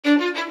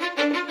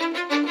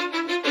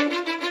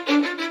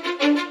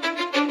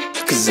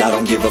Cause I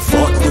don't give a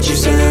fuck what you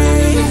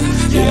say.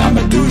 Yeah,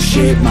 I'ma do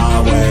shit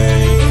my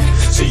way.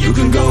 So you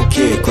can go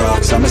kick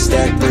rocks, I'ma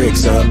stack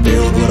bricks up,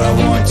 build what I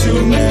want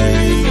to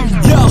make.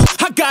 Yo,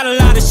 I got a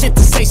lot of shit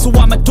to say, so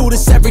I'ma do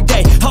this every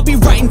day. I'll be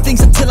writing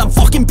things until I'm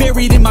fucking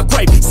buried in my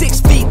grave.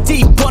 6 feet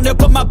deep under,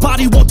 but my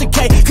body won't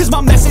decay. Cause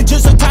my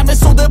messages are timeless,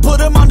 so they'll put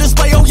them on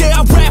display. Oh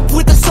yeah, I rap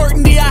with a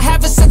certainty, I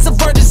have a sense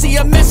of urgency.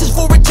 A message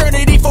for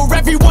eternity, for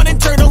everyone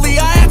internally.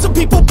 I had some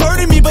people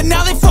burning me, but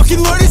now they fucking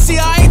learn to see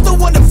I ain't the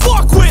one to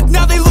fuck with,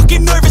 now they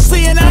looking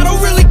nervously. And I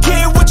don't really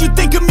care what you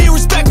think of me,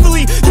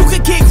 respectfully. You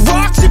can kick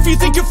rocks if you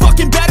think you're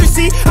fucking better,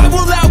 see. I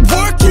will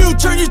outwork you,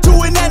 turn you to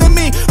an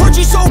enemy. Hurt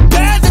you so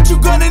bad that you're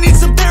gonna need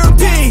some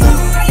therapy.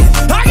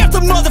 I got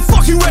the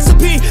motherfucking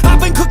recipe, I've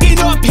been cooking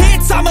up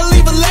hits, I'ma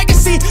leave a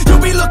legacy.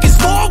 You'll be looking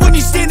small when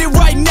you're standing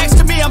right next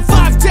to me. I'm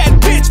 5'10",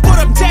 bitch, but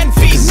I'm 10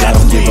 feet. Cause I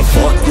don't give a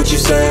fuck what you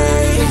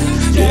say.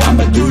 Yeah,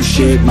 I'ma do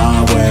shit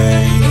my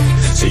way.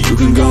 So you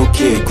can go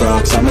kick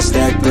rocks, I'ma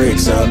stack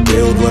bricks up,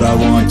 build what I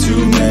want to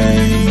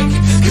make.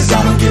 Cause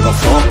I don't give a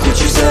fuck what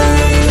you say.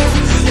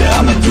 Yeah,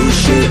 I'ma do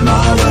shit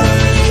my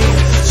way.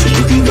 So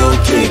you can go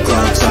kick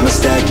rocks, I'ma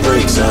stack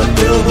bricks up,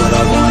 build what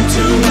I want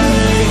to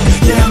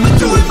make. Yeah, I'ma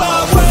do it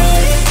my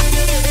way.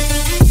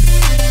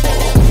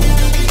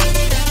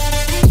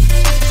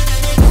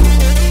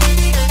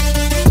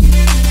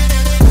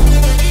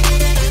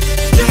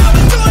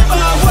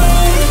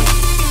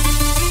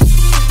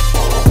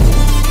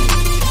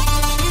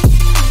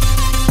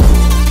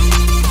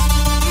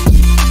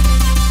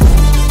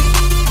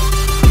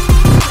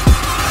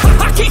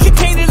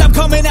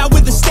 Coming out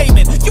with a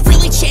statement. You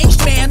really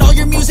changed, man, all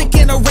your music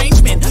and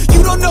arrangement.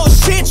 You don't know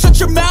shit, shut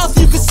your mouth,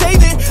 you can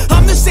save it.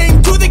 I'm the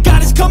same dude that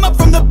got his come up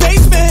from the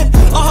basement.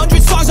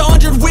 100 songs,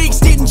 100 weeks,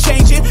 didn't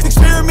change it.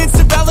 Experiments,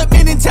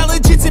 development,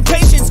 intelligence, and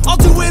patience. I'll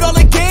do it all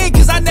again,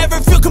 cause I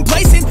never feel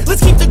complacent.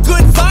 Let's keep the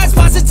good vibes,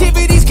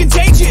 positivity's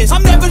contagious.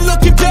 I'm never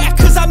looking back,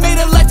 cause I made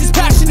a life that's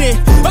passionate.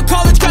 A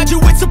college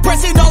graduate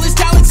suppressing all his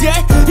talents,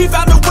 yeah. He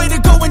found a way to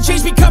go and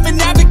change, become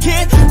an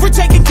advocate for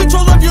taking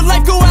control of your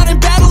life, go out and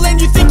battle. And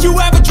you think you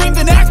have a dream,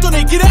 then act on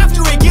it, get after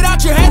it, get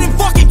out your head and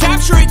fucking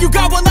capture it. You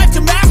got one life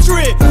to master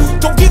it.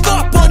 Don't give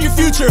up on your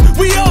future,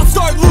 we all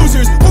start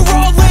losers. We're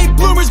all late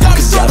bloomers,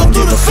 gotta struggle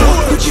through the sewer. Cause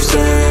I don't give a fuck what you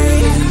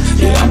say.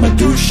 Yeah, I'ma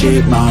do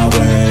shit my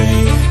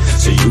way.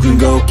 So you can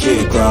go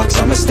kick rocks,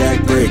 I'ma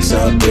stack bricks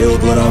up,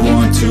 build what I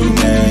want to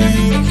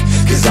make.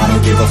 Cause I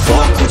don't give a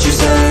fuck what you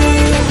say.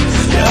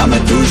 Yeah, I'ma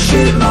do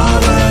shit my